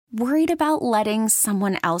Worried about letting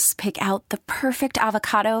someone else pick out the perfect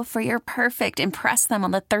avocado for your perfect impress them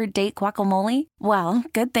on the third date guacamole? Well,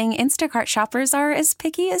 good thing Instacart shoppers are as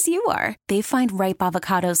picky as you are. They find ripe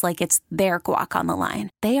avocados like it's their guac on the line.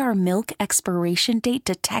 They are milk expiration date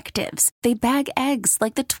detectives. They bag eggs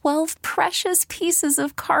like the 12 precious pieces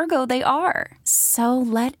of cargo they are. So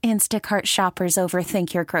let Instacart shoppers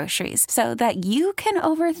overthink your groceries so that you can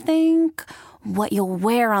overthink what you'll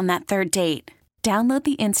wear on that third date. Download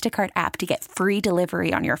the Instacart app to get free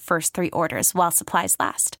delivery on your first 3 orders while supplies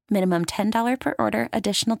last. Minimum $10 per order.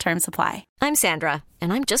 Additional terms apply. I'm Sandra,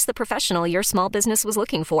 and I'm just the professional your small business was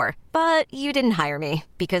looking for. But you didn't hire me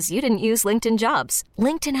because you didn't use LinkedIn Jobs.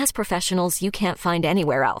 LinkedIn has professionals you can't find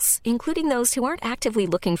anywhere else, including those who aren't actively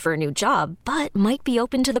looking for a new job, but might be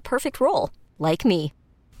open to the perfect role, like me.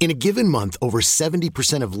 In a given month, over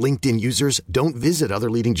 70% of LinkedIn users don't visit other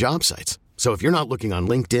leading job sites. So if you're not looking on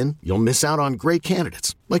LinkedIn, you'll miss out on great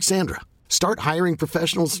candidates like Sandra. Start hiring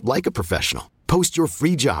professionals like a professional. Post your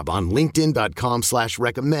free job on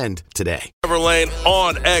linkedin.com/recommend today. Trevor Lane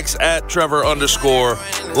on X at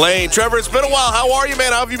Trevor_Lane. Trevor, it's been a while. How are you,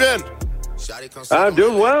 man? How have you been? I'm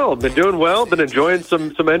doing well. Been doing well. Been enjoying some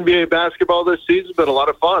NBA basketball this season. Been a lot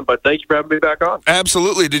of fun, but thank you for having me back on.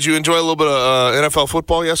 Absolutely. Did you enjoy a little bit of NFL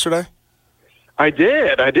football yesterday? I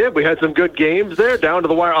did. We had some good games there, down to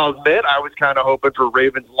the wire. I'll admit, I was kind of hoping for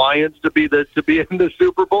Ravens-Lions to be in the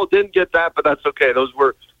Super Bowl. Didn't get that, but that's okay. Those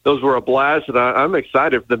were a blast, and I'm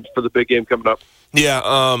excited for the big game coming up. Yeah,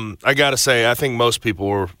 I got to say, I think most people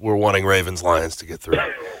were wanting Ravens-Lions to get through.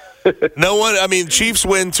 No one. I mean, Chiefs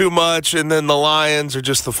win too much, and then the Lions are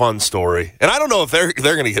just the fun story. And I don't know if they're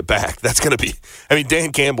going to get back. That's going to be. I mean,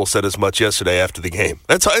 Dan Campbell said as much yesterday after the game.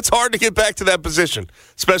 It's hard to get back to that position,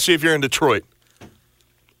 especially if you're in Detroit.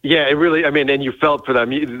 Yeah, it really, and you felt for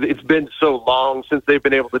them. It's been so long since they've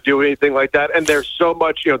been able to do anything like that, and there's so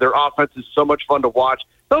much, their offense is so much fun to watch.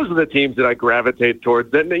 Those are the teams that I gravitate towards.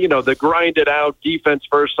 Then, the grind it out, defense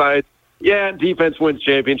first side. Yeah, defense wins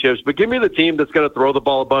championships, but give me the team that's going to throw the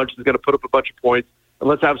ball a bunch, that's going to put up a bunch of points, and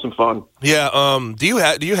let's have some fun. Yeah, do you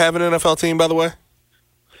have an NFL team, by the way?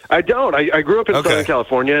 I don't. I grew up in Southern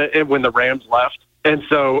California when the Rams left, and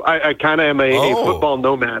so I kind of am a football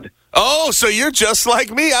nomad. Oh, so you're just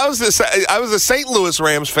like me. I was a St. Louis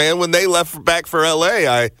Rams fan when they left back for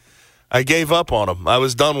L.A. I gave up on them. I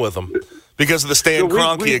was done with them because of the Stan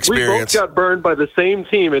Kroenke experience. We both got burned by the same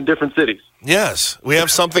team in different cities. Yes, we have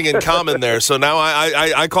something in common there. So now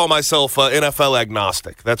I call myself NFL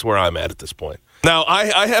agnostic. That's where I'm at this point. Now,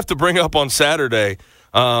 I have to bring up on Saturday,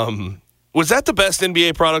 was that the best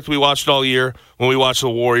NBA product we watched all year when we watched the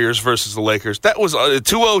Warriors versus the Lakers? That was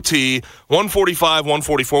 2 OT,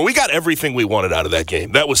 145-144. We got everything we wanted out of that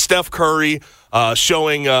game. That was Steph Curry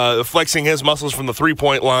flexing his muscles from the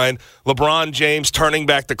three-point line. LeBron James turning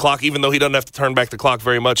back the clock, even though he doesn't have to turn back the clock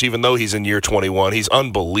very much, even though he's in year 21. He's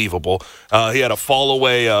unbelievable. He had a fall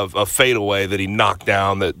away of a fade away that he knocked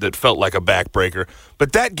down that felt like a backbreaker.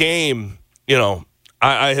 But that game,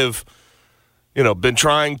 I have been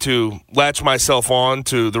trying to latch myself on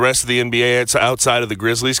to the rest of the NBA outside of the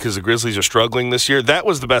Grizzlies because the Grizzlies are struggling this year. That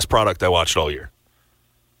was the best product I watched all year.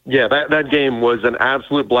 Yeah, that game was an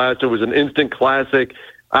absolute blast. It was an instant classic.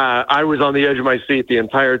 I was on the edge of my seat the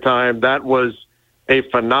entire time. That was a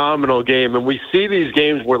phenomenal game. And we see these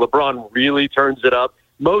games where LeBron really turns it up.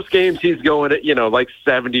 Most games he's going at, like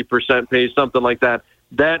 70% pace, something like that.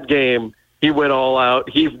 That game, he went all out.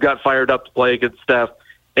 He got fired up to play against Steph.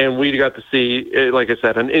 And we got to see, like I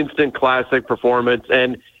said, an instant classic performance.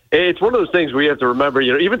 And it's one of those things where you have to remember,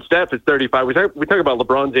 even Steph is 35. We talk about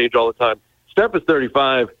LeBron's age all the time. Steph is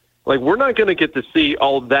 35. Like, we're not going to get to see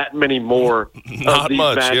all that many more of these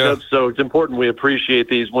matchups. Yeah. So it's important we appreciate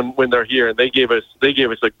these when they're here. And they gave us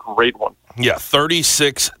a great one. Yeah,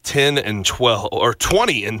 36, 10, and 12, or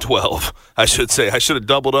 20 and 12, I should say. I should have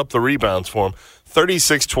doubled up the rebounds for him.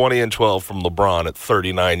 36, 20, and 12 from LeBron at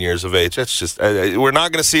 39 years of age. That's just we're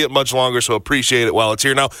not going to see it much longer, so appreciate it while it's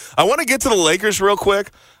here. Now, I want to get to the Lakers real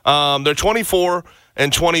quick. They're 24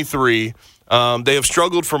 and 23. They have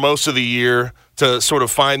struggled for most of the year to sort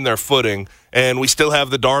of find their footing, and we still have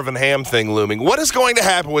the Darvin Ham thing looming. What is going to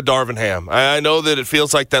happen with Darvin Ham? I know that it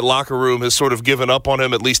feels like that locker room has sort of given up on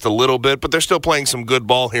him at least a little bit, but they're still playing some good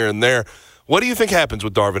ball here and there. What do you think happens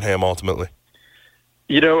with Darvin Ham ultimately?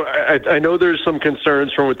 I know there's some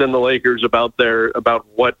concerns from within the Lakers about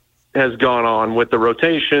what has gone on with the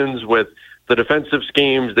rotations, with the defensive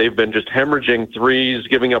schemes. They've been just hemorrhaging threes,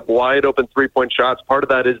 giving up wide open 3-point shots. Part of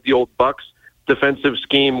that is the old Bucks defensive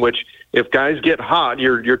scheme, which if guys get hot,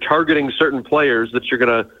 you're targeting certain players that you're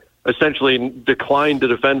going to essentially decline to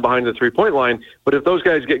defend behind the three-point line. But if those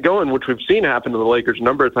guys get going, which we've seen happen to the Lakers a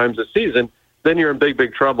number of times this season, then you're in big,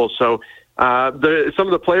 big trouble. So some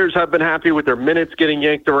of the players have been happy with their minutes getting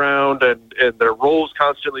yanked around and their roles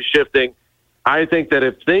constantly shifting. I think that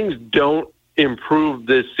if things don't improve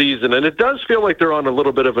this season, and it does feel like they're on a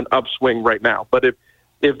little bit of an upswing right now, but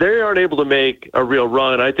if they aren't able to make a real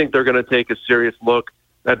run, I think they're going to take a serious look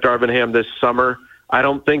at Darvin Ham this summer. I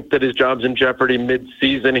don't think that his job's in jeopardy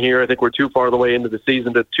mid-season here. I think we're too far the way into the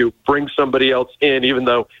season to bring somebody else in, even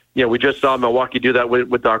though we just saw Milwaukee do that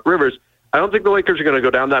with Doc Rivers. I don't think the Lakers are going to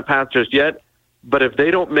go down that path just yet, but if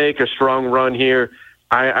they don't make a strong run here,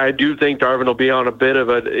 I do think Darvin will be on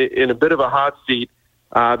in a bit of a hot seat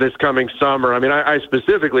this coming summer. I mean, I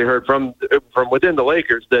specifically heard from within the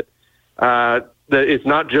Lakers that it's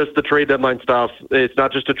not just the trade deadline stuff. It's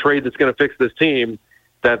not just a trade that's going to fix this team,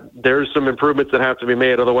 that there's some improvements that have to be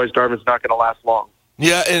made. Otherwise, Darvin's not going to last long.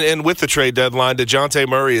 Yeah, and with the trade deadline, DeJounte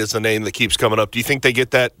Murray is the name that keeps coming up. Do you think they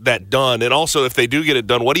get that done? And also, if they do get it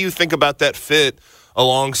done, what do you think about that fit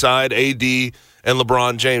alongside AD and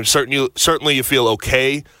LeBron James? Certainly you feel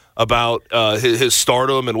okay about his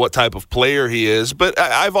stardom and what type of player he is. But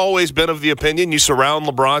I've always been of the opinion you surround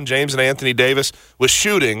LeBron James and Anthony Davis with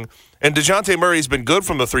shooting, and DeJounte Murray's been good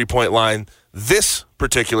from the three-point line this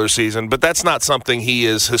particular season, but that's not something he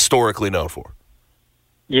is historically known for.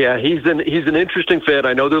 Yeah, he's an interesting fit.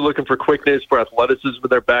 I know they're looking for quickness, for athleticism in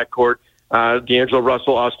their backcourt. D'Angelo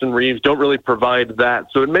Russell, Austin Reeves don't really provide that,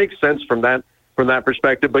 so it makes sense from that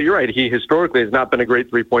perspective. But you're right, he historically has not been a great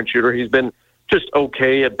three-point shooter. He's been just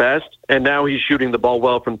okay at best, and now he's shooting the ball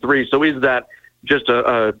well from three. So is that just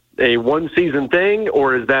a one-season thing,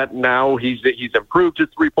 or is that now he's improved his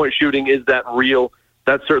three-point shooting? Is that real?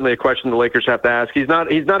 That's certainly a question the Lakers have to ask. He's not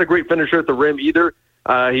a great finisher at the rim either.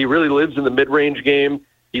 He really lives in the mid-range game.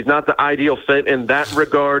 He's not the ideal fit in that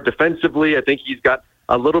regard. Defensively, I think he's got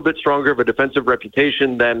a little bit stronger of a defensive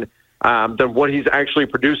reputation than what he's actually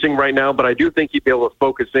producing right now. But I do think he'd be able to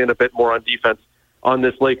focus in a bit more on defense on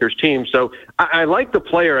this Lakers team. So I like the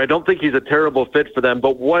player. I don't think he's a terrible fit for them.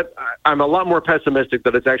 But I'm a lot more pessimistic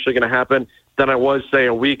that it's actually going to happen than I was, say,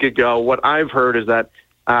 a week ago. What I've heard is that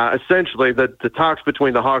essentially the talks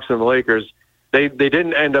between the Hawks and the Lakers, they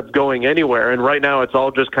didn't end up going anywhere. And right now it's all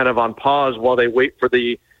just kind of on pause while they wait for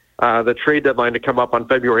the trade deadline to come up on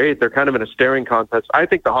February 8th. They're kind of in a staring contest. I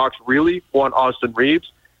think the Hawks really want Austin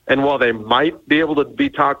Reeves. And while they might be able to be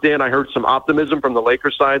talked in, I heard some optimism from the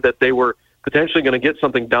Lakers side that they were potentially going to get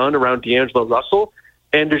something done around D'Angelo Russell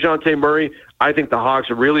and DeJounte Murray. I think the Hawks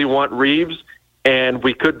really want Reeves, and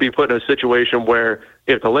we could be put in a situation where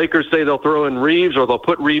if the Lakers say they'll throw in Reeves or they'll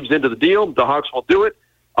put Reeves into the deal, the Hawks will do it.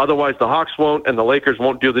 Otherwise, the Hawks won't, and the Lakers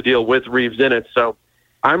won't do the deal with Reeves in it. So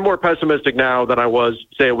I'm more pessimistic now than I was,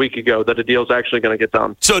 say, a week ago that a deal's actually going to get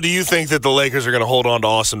done. So do you think that the Lakers are going to hold on to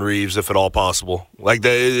Austin Reeves, if at all possible? Like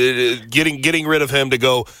getting rid of him to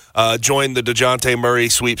go join the DeJounte Murray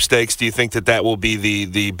sweepstakes, do you think that will be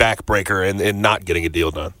the backbreaker in not getting a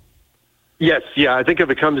deal done? Yes, yeah. I think if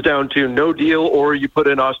it comes down to no deal or you put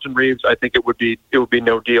in Austin Reeves, I think it would be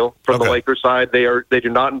no deal from the Lakers side. They do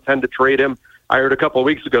not intend to trade him. I heard a couple of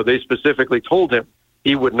weeks ago they specifically told him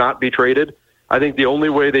he would not be traded. I think the only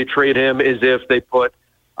way they trade him is if they were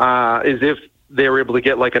able to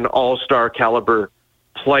get like an all-star caliber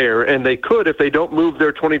player, and they could, if they don't move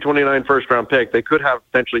their 2029 first-round pick, they could have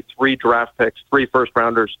potentially 3 draft picks, 3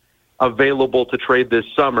 first-rounders available to trade this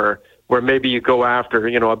summer, where maybe you go after,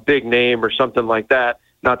 a big name or something like that.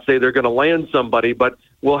 Not say they're going to land somebody, but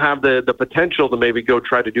we'll have the potential to maybe go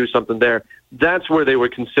try to do something there. That's where they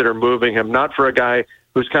would consider moving him, not for a guy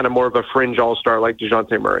who's kind of more of a fringe all-star like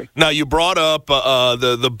DeJounte Murray. Now, you brought up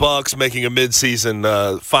the Bucks making a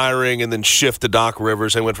midseason firing and then shift to Doc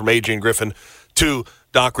Rivers. They went from Adrian Griffin to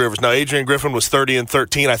Doc Rivers. Now, Adrian Griffin was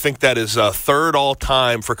 30-13. I think that is third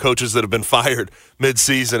all-time for coaches that have been fired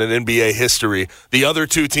midseason in NBA history. The other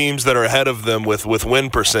 2 teams that are ahead of them with win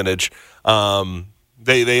percentage,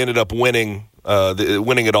 they ended up winning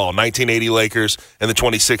it all, 1980 Lakers and the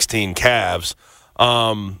 2016 Cavs.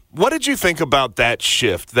 What did you think about that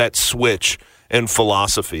shift, that switch in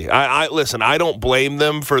philosophy? Listen, I don't blame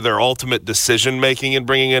them for their ultimate decision-making in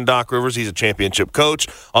bringing in Doc Rivers. He's a championship coach,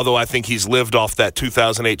 although I think he's lived off that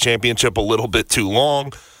 2008 championship a little bit too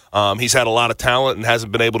long. He's had a lot of talent and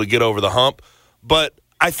hasn't been able to get over the hump. But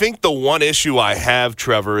I think the one issue I have,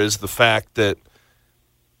 Trevor, is the fact that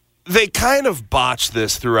they kind of botched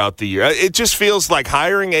this throughout the year. It just feels like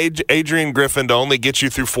hiring Adrian Griffin to only get you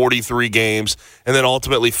through 43 games and then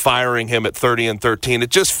ultimately firing him at 30-13.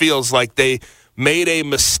 It just feels like they made a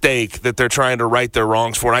mistake that they're trying to right their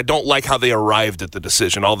wrongs for. And I don't like how they arrived at the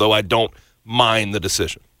decision, although I don't mind the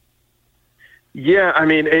decision. Yeah, I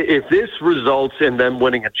mean, if this results in them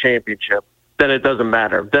winning a championship, then it doesn't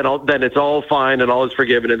matter. Then it's all fine and all is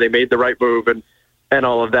forgiven, and they made the right move and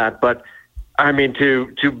all of that. But I mean,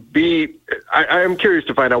 I'm curious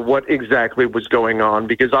to find out what exactly was going on,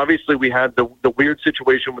 because obviously we had the weird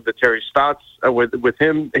situation with the Terry Stotts with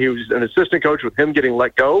him. He was an assistant coach, with him getting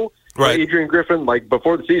let go by Adrian Griffin, like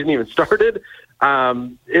before the season even started.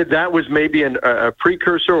 That was maybe a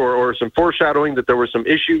precursor or some foreshadowing that there were some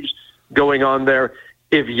issues going on there.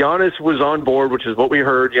 If Giannis was on board, which is what we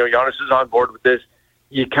heard, Giannis is on board with this,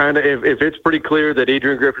 you kind of, if it's pretty clear that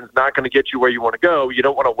Adrian Griffin's not going to get you where you want to go, you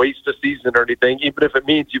don't want to waste a season or anything, even if it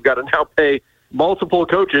means you've got to now pay multiple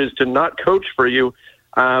coaches to not coach for you.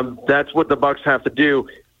 That's what the Bucks have to do.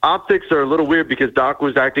 Optics are a little weird because Doc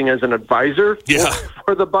was acting as an advisor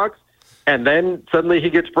for the Bucks, and then suddenly he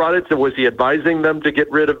gets brought in. So was he advising them to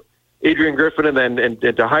get rid of Adrian Griffin and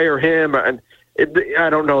to hire him? And I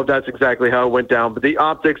don't know if that's exactly how it went down, but the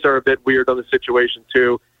optics are a bit weird on the situation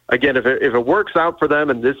too. Again, if it works out for them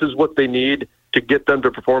and this is what they need to get them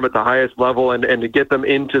to perform at the highest level and to get them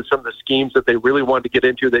into some of the schemes that they really wanted to get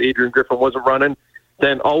into that Adrian Griffin wasn't running,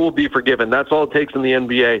 then all will be forgiven. That's all it takes in the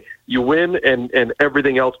NBA. You win and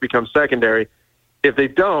everything else becomes secondary. If they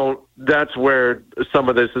don't, that's where some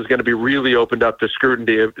of this is going to be really opened up to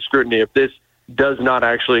scrutiny if this does not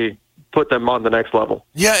actually put them on the next level.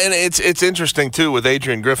 Yeah, and it's interesting, too, with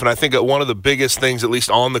Adrian Griffin. I think that one of the biggest things, at least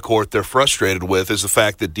on the court, they're frustrated with is the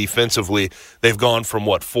fact that defensively they've gone from,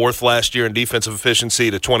 fourth last year in defensive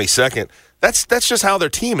efficiency to 22nd. That's just how their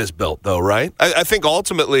team is built, though, right? I think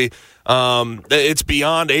ultimately it's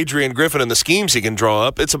beyond Adrian Griffin and the schemes he can draw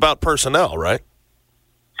up. It's about personnel, right?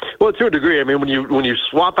 Well, to a degree. I mean, when you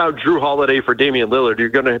swap out Drew Holiday for Damian Lillard, you're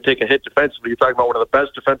going to take a hit defensively. You're talking about one of the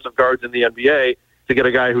best defensive guards in the NBA. To get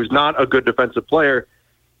a guy who's not a good defensive player.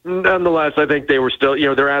 Nonetheless, I think they were still,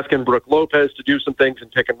 they're asking Brook Lopez to do some things in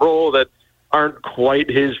pick and roll that aren't quite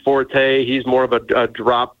his forte. He's more of a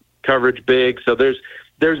drop coverage big. So there's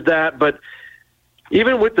that. But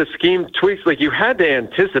even with the scheme tweaks, you had to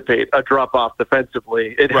anticipate a drop off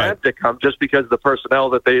defensively. It had to come just because of the personnel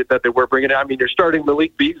that they were bringing in. I mean, you're starting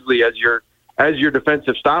Malik Beasley as your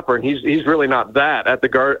defensive stopper, and he's really not that at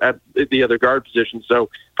the other guard position. So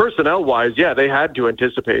personnel wise, they had to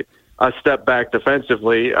anticipate a step back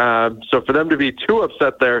defensively. So for them to be too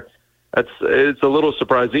upset there, it's a little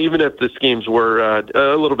surprising, even if the schemes were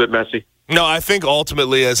a little bit messy. No, I think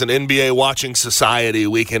ultimately as an NBA watching society,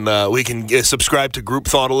 we can subscribe to group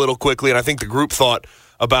thought a little quickly, and I think the group thought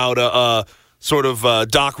about sort of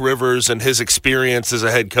Doc Rivers and his experience as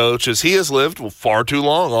a head coach is he has lived far too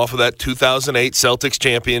long off of that 2008 Celtics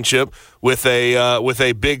championship with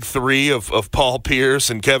a big three of Paul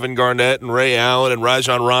Pierce and Kevin Garnett and Ray Allen and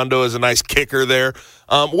Rajon Rondo as a nice kicker there.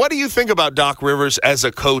 What do you think about Doc Rivers as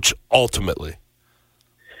a coach ultimately?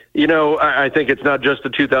 I think it's not just the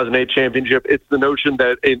 2008 championship. It's the notion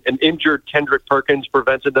that an injured Kendrick Perkins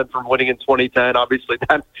prevented them from winning in 2010. Obviously,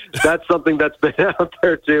 that's something that's been out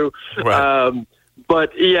there too. Right.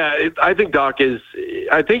 But I think Doc is.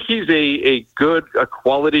 I think he's a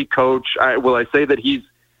quality coach. Will I say that he's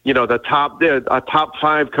a top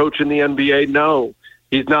 5 coach in the NBA? No,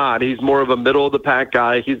 he's not. He's more of a middle of the pack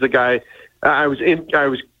guy. He's the guy. I was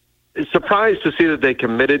surprised to see that they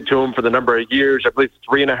committed to him for the number of years. I believe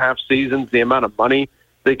 3.5 seasons, the amount of money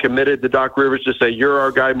they committed to Doc Rivers to say, you're our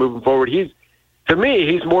guy moving forward. To me,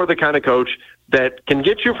 he's more the kind of coach that can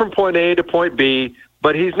get you from point A to point B,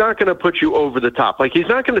 but he's not going to put you over the top. He's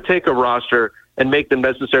not going to take a roster and make them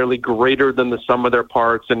necessarily greater than the sum of their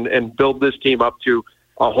parts and build this team up to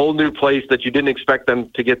a whole new place that you didn't expect them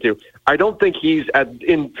to get to. I don't think he's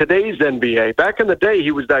in today's NBA. Back in the day,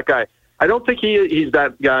 he was that guy. I don't think he's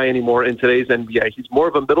that guy anymore in today's NBA. He's more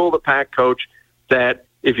of a middle-of-the-pack coach that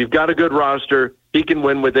if you've got a good roster, he can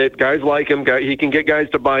win with it. Guys like him. He can get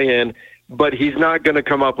guys to buy in, but he's not going to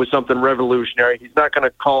come up with something revolutionary. He's not going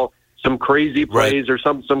to call some crazy plays or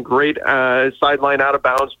some great sideline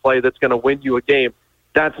out-of-bounds play that's going to win you a game.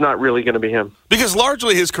 That's not really going to be him. Because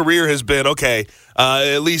largely his career has been,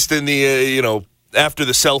 at least in the, after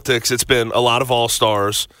the Celtics, it's been a lot of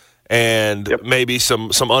all-stars and maybe some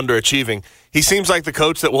underachieving. He seems like the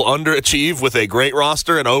coach that will underachieve with a great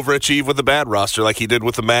roster and overachieve with a bad roster like he did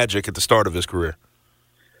with the Magic at the start of his career.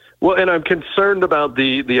 Well, and I'm concerned about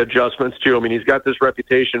the adjustments, too. I mean, he's got this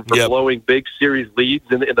reputation for blowing big series leads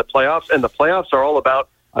in the playoffs, and the playoffs are all about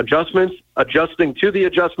adjustments, adjusting to the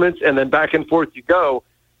adjustments, and then back and forth you go.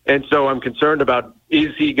 And so I'm concerned about,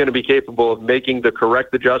 is he going to be capable of making the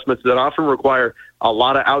correct adjustments that often require a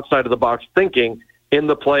lot of outside-of-the-box thinking in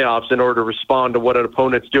the playoffs in order to respond to what an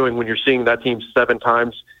opponent's doing when you're seeing that team 7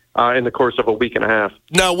 times in the course of a week and a half.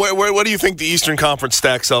 Now, what do you think the Eastern Conference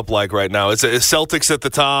stacks up like right now? Is Celtics at the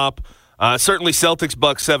top? Certainly Celtics,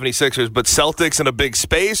 Bucks, 76ers, but Celtics in a big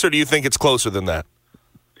space, or do you think it's closer than that?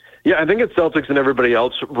 Yeah, I think it's Celtics and everybody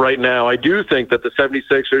else right now. I do think that the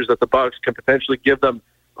 76ers, that the Bucks can potentially give them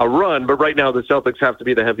a run, but right now the Celtics have to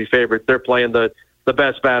be the heavy favorite. They're playing the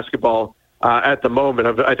best basketball at the moment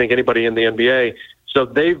of, I think, anybody in the NBA. So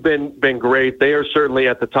they've been great. They are certainly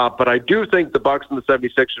at the top, but I do think the Bucks and the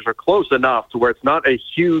 76ers are close enough to where it's not a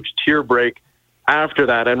huge tier break after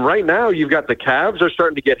that. And right now you've got the Cavs are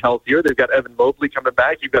starting to get healthier. They've got Evan Mobley coming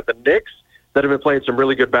back. You've got the Knicks that have been playing some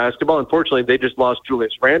really good basketball. Unfortunately, they just lost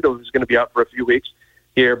Julius Randle, who's going to be out for a few weeks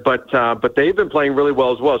here, but they've been playing really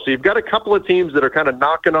well as well. So you've got a couple of teams that are kind of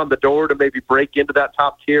knocking on the door to maybe break into that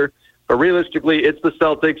top tier. But realistically, it's the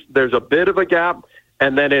Celtics. There's a bit of a gap,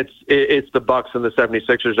 and then it's the Bucks and the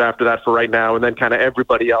 76ers after that for right now, and then kind of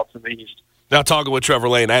everybody else in the East. Now talking with Trevor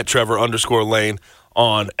Lane at Trevor_Lane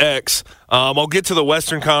on X. I'll get to the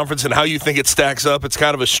Western Conference and how you think it stacks up. It's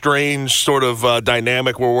kind of a strange sort of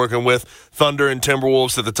dynamic we're working with. Thunder and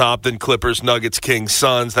Timberwolves at the top, then Clippers, Nuggets, Kings,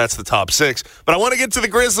 Suns. That's the top six. But I want to get to the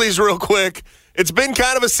Grizzlies real quick. It's been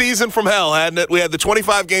kind of a season from hell, hadn't it? We had the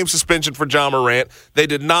 25-game suspension for Ja Morant. They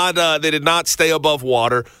did not stay above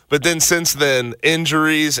water. But then since then,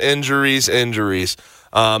 injuries. Ja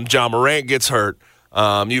Morant gets hurt.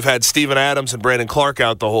 You've had Steven Adams and Brandon Clark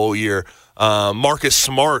out the whole year. Marcus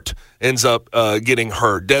Smart ends up getting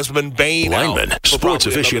hurt. Desmond Bain lineman, sports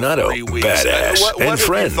aficionado, badass, and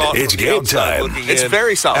friend. It's game time. It's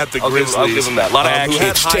very solid. At the Grizzlies. I'll give him that. A lot of action.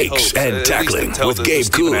 It's Takes and Tackling with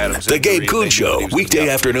Gabe Kuhn. The Gabe Kuhn Show, weekday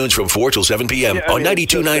afternoons from 4 till 7 p.m. on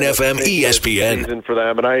 92.9 FM ESPN. For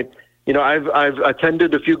them, and I've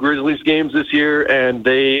attended a few Grizzlies games this year, and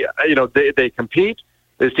they compete.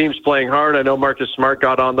 This team's playing hard. I know Marcus Smart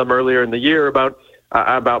got on them earlier in the year about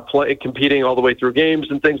competing all the way through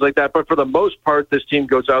games and things like that. But for the most part, this team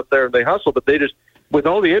goes out there and they hustle. But they just, with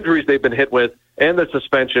all the injuries they've been hit with and the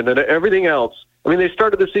suspension and everything else, I mean, they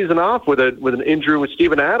started the season off with an injury with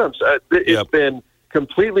Steven Adams. It's been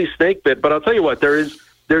completely snake bit. But I'll tell you what, there's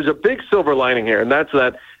a big silver lining here, and that's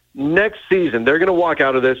that next season they're going to walk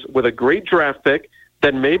out of this with a great draft pick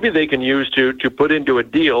that maybe they can use to put into a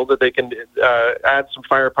deal that they can add some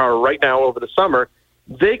firepower right now over the summer.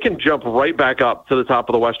 They can jump right back up to the top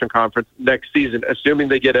of the Western Conference next season, assuming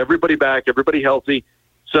they get everybody back, everybody healthy.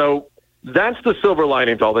 So that's the silver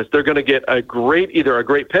lining to all this. They're going to get either a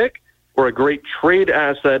great pick or a great trade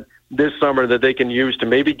asset this summer that they can use to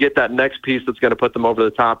maybe get that next piece that's going to put them over the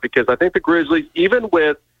top. Because I think the Grizzlies, even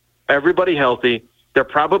with everybody healthy, they're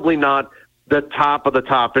probably not the top of the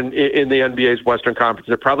top in the NBA's Western Conference.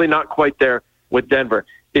 They're probably not quite there with Denver.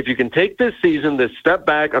 If you can take this season, this step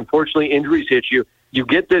back, unfortunately injuries hit you, you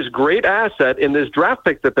get this great asset in this draft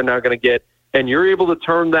pick that they're now going to get, and you're able to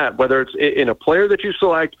turn that, whether it's in a player that you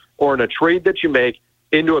select or in a trade that you make,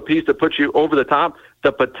 into a piece that puts you over the top.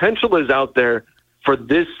 The potential is out there for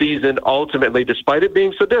this season, ultimately, despite it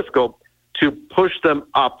being so difficult, to push them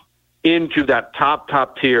up into that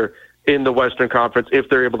top tier in the Western Conference if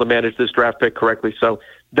they're able to manage this draft pick correctly. So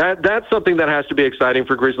that's something that has to be exciting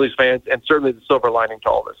for Grizzlies fans, and certainly the silver lining to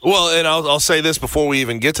all this. Well, and I'll say this before we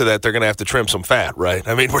even get to that, they're going to have to trim some fat, right?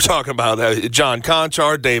 I mean, we're talking about John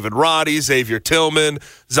Conchar, David Roddy, Xavier Tillman,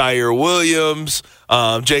 Zaire Williams,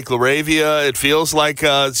 Jake LaRavia. It feels like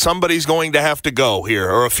somebody's going to have to go here,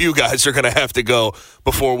 or a few guys are going to have to go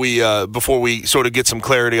before we sort of get some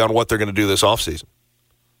clarity on what they're going to do this offseason.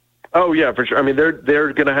 Oh, yeah, for sure. I mean,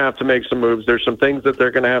 they're going to have to make some moves. There's some things that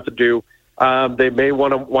they're going to have to do. They may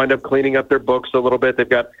want to wind up cleaning up their books a little bit. They've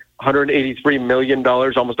got $183 million,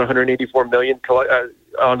 almost $184 million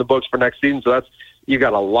on the books for next season. So you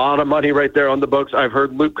got a lot of money right there on the books. I've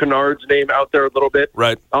heard Luke Kennard's name out there a little bit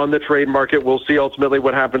on the trade market. We'll see ultimately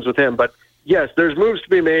what happens with him. But, yes, there's moves to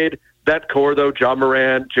be made. That core, though, Ja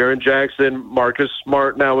Morant, Jaren Jackson, Marcus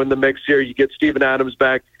Smart now in the mix here. You get Steven Adams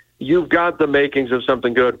back. You've got the makings of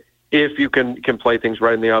something good if you can play things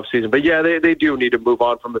right in the offseason. But, yeah, they do need to move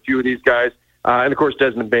on from a few of these guys. And, of course,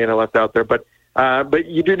 Desmond Bain I left out there. But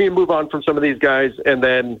you do need to move on from some of these guys and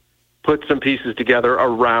then put some pieces together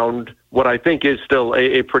around what I think is still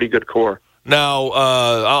a pretty good core. Now,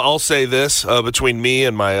 I'll say this, between me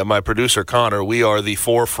and my producer, Connor, we are the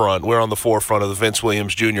forefront. We're on the forefront of the Vince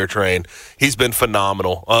Williams Jr. train. He's been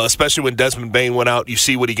phenomenal, especially when Desmond Bain went out. You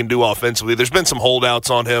see what he can do offensively. There's been some holdouts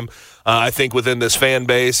on him, I think, within this fan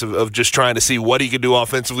base of just trying to see what he can do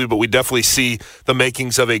offensively, but we definitely see the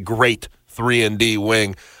makings of a great 3-and-D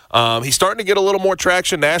wing. He's starting to get a little more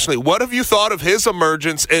traction nationally. What have you thought of his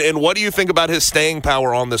emergence, and what do you think about his staying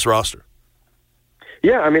power on this roster?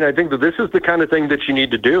 Yeah, I mean, I think that this is the kind of thing that you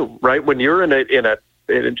need to do, right? When you're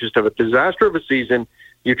in just a disaster of a season,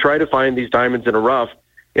 you try to find these diamonds in the rough,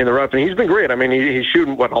 and he's been great. I mean, he's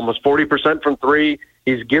shooting almost 40% from three.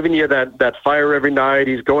 He's giving you that fire every night.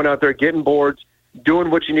 He's going out there getting boards, doing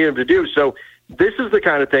what you need him to do. So this is the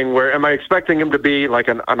kind of thing where, am I expecting him to be like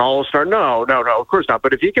an all-star? No, of course not.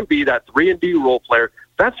 But if he can be that 3-and-D role player,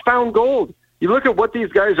 that's found gold. You look at what these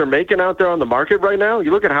guys are making out there on the market right now.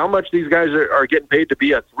 You look at how much these guys are getting paid to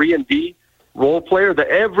be a 3-and-D role player. That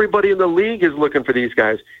everybody in the league is looking for these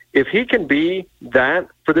guys. If he can be that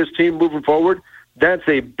for this team moving forward, that's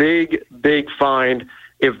a big, big find.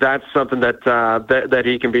 If that's something that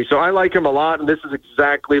he can be, so I like him a lot, and this is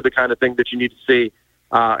exactly the kind of thing that you need to see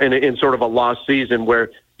in sort of a lost season,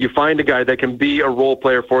 where you find a guy that can be a role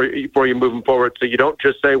player for you moving forward. So you don't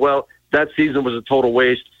just say, well, that season was a total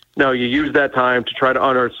waste. No, you use that time to try to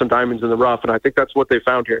unearth some diamonds in the rough, and I think that's what they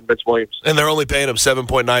found here in Vince Williams. And they're only paying him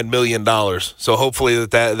 $7.9 million, so hopefully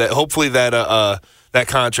that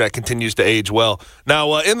contract continues to age well.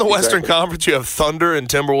 Now, in the Western Conference, you have Thunder and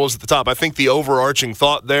Timberwolves at the top. I think the overarching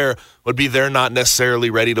thought there would be they're not necessarily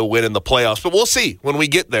ready to win in the playoffs, but we'll see when we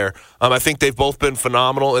get there. I think they've both been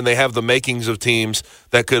phenomenal, and they have the makings of teams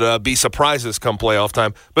that could be surprises come playoff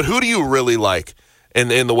time. But who do you really like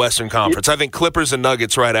in the Western Conference? I think Clippers and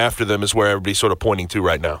Nuggets right after them is where everybody's sort of pointing to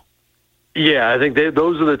right now. Yeah, I think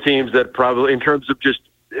those are the teams that probably, in terms of just,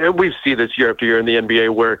 we see this year after year in the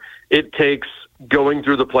NBA, where it takes going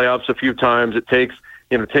through the playoffs a few times. It takes,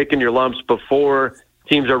 taking your lumps before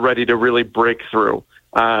teams are ready to really break through.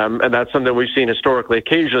 And that's something we've seen historically.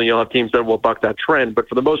 Occasionally you'll have teams that will buck that trend, but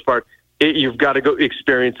for the most part, you've got to go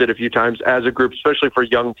experience it a few times as a group, especially for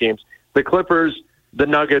young teams. The Clippers, the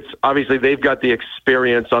Nuggets, obviously they've got the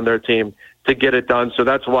experience on their team to get it done. So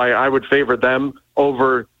that's why I would favor them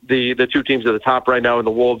over the two teams at the top right now in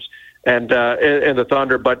the Wolves and the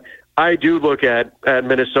Thunder. But I do look at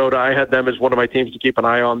Minnesota. I had them as one of my teams to keep an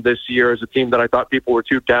eye on this year, as a team that I thought people were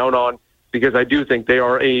too down on, because I do think they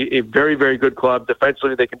are a very, very good club.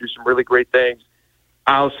 Defensively, they can do some really great things.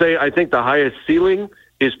 I'll say I think the highest ceiling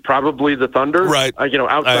is probably the Thunder. Right.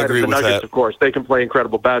 Outside of the Nuggets, of course, they can play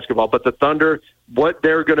incredible basketball. But the Thunder, what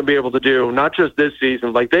they're going to be able to do, not just this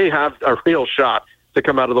season, like they have a real shot to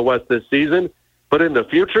come out of the West this season, but in the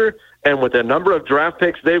future, and with the number of draft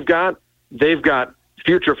picks they've got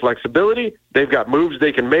future flexibility. They've got moves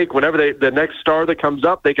they can make whenever the next star that comes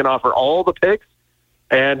up, they can offer all the picks.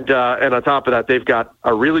 And on top of that, they've got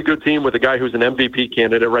a really good team with a guy who's an MVP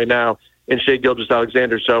candidate right now in Shai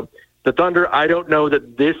Gilgeous-Alexander. So the Thunder, I don't know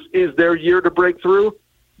that this is their year to break through,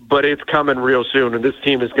 but it's coming real soon, and this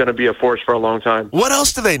team is going to be a force for a long time. What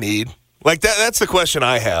else do they need? Like that's the question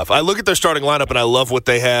I have. I look at their starting lineup, and I love what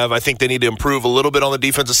they have. I think they need to improve a little bit on the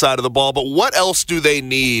defensive side of the ball, but what else do they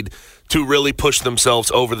need to really push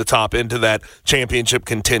themselves over the top into that championship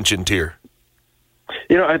contention tier?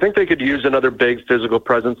 I think they could use another big physical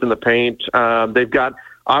presence in the paint. They've got,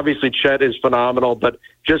 obviously, Chet is phenomenal, but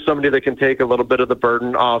just somebody that can take a little bit of the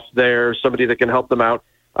burden off there, somebody that can help them out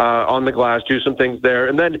on the glass, do some things there.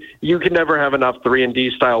 And then you can never have enough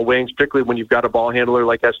 3-and-D style wings, particularly when you've got a ball handler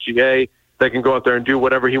like SGA that can go out there and do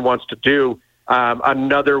whatever he wants to do.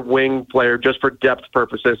 Another wing player, just for depth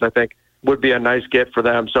purposes, I think would be a nice get for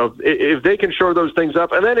them. So if they can shore those things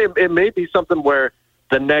up, and then it may be something where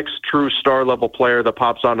the next true star-level player that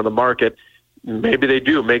pops onto the market, maybe they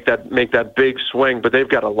do make that big swing, but they've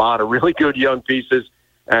got a lot of really good young pieces,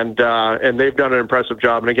 and they've done an impressive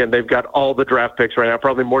job. And again, they've got all the draft picks right now,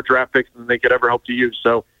 probably more draft picks than they could ever hope to use.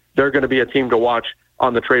 So they're going to be a team to watch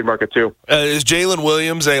on the trade market too. Is Jalen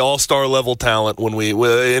Williams a all-star level talent when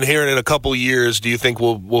in here in a couple of years? Do you think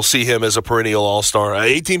we'll see him as a perennial all-star?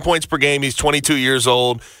 18 points per game. He's 22 years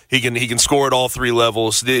old. He can score at all three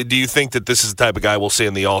levels. Do you think that this is the type of guy we'll see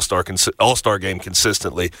in the all-star game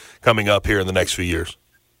consistently coming up here in the next few years?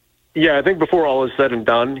 Yeah, I think before all is said and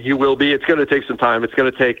done, he will be. It's going to take some time. It's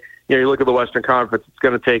going to take, you look at the Western Conference, it's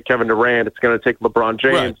going to take Kevin Durant, it's going to take LeBron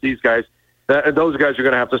James, right. These guys. Those guys are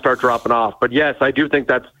going to have to start dropping off. But yes, I do think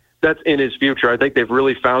that's in his future. I think they've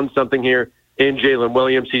really found something here in Jalen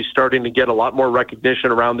Williams. He's starting to get a lot more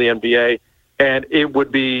recognition around the NBA, and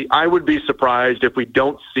I would be surprised if we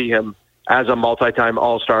don't see him as a multi-time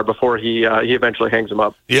All-Star before he eventually hangs him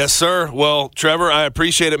up. Yes, sir. Well, Trevor, I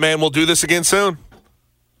appreciate it, man. We'll do this again soon.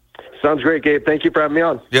 Sounds great, Gabe. Thank you for having me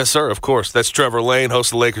on. Yes, sir, of course. That's Trevor Lane,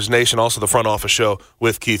 host of Lakers Nation, also the front office show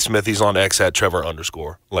with Keith Smith. He's on X at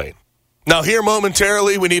Trevor_Lane. Now, here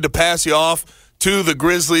momentarily, we need to pass you off to the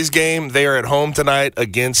Grizzlies game. They are at home tonight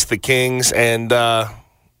against the Kings, and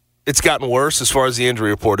it's gotten worse as far as the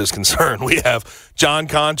injury report is concerned. We have John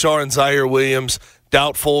Conchar and Zaire Williams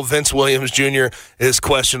doubtful. Vince Williams Jr. is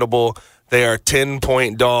questionable. They are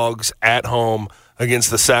 10-point dogs at home against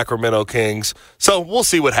the Sacramento Kings. So we'll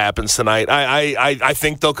see what happens tonight. I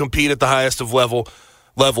think they'll compete at the highest of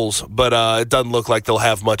levels, but it doesn't look like they'll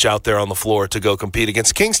have much out there on the floor to go compete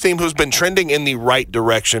against Kings team who's been trending in the right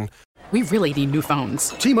direction. We really need new phones.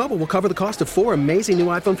 T-Mobile will cover the cost of 4 amazing new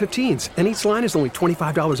iPhone 15s, and each line is only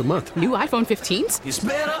 $25 a month. New iPhone 15s? It's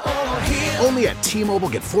better over here. Only at T-Mobile,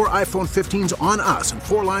 get 4 iPhone 15s on us and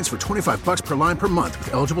 4 lines for $25 per line per month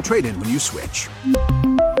with eligible trade-in when you switch.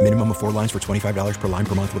 Minimum of 4 lines for $25 per line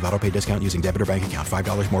per month with autopay discount using debit or bank account.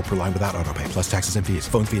 $5 more per line without autopay, plus taxes and fees.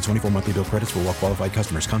 Phone fee at 24 monthly bill credits for well-qualified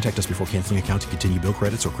customers. Contact us before canceling account to continue bill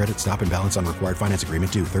credits or credit stop and balance on required finance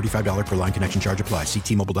agreement due. $35 per line connection charge applies. See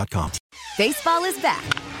T-Mobile.com. Baseball is back,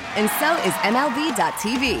 and so is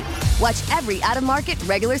MLB.tv. Watch every out-of-market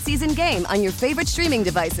regular season game on your favorite streaming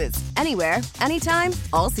devices. Anywhere, anytime,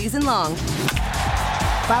 all season long.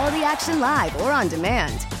 Follow the action live or on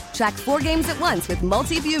demand. Track 4 games at once with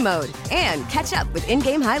multi-view mode and catch up with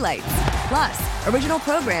in-game highlights. Plus, original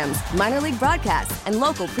programs, minor league broadcasts, and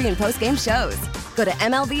local pre- and post-game shows. Go to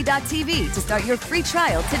MLB.tv to start your free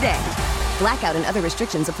trial today. Blackout and other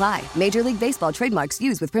restrictions apply. Major League Baseball trademarks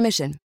used with permission.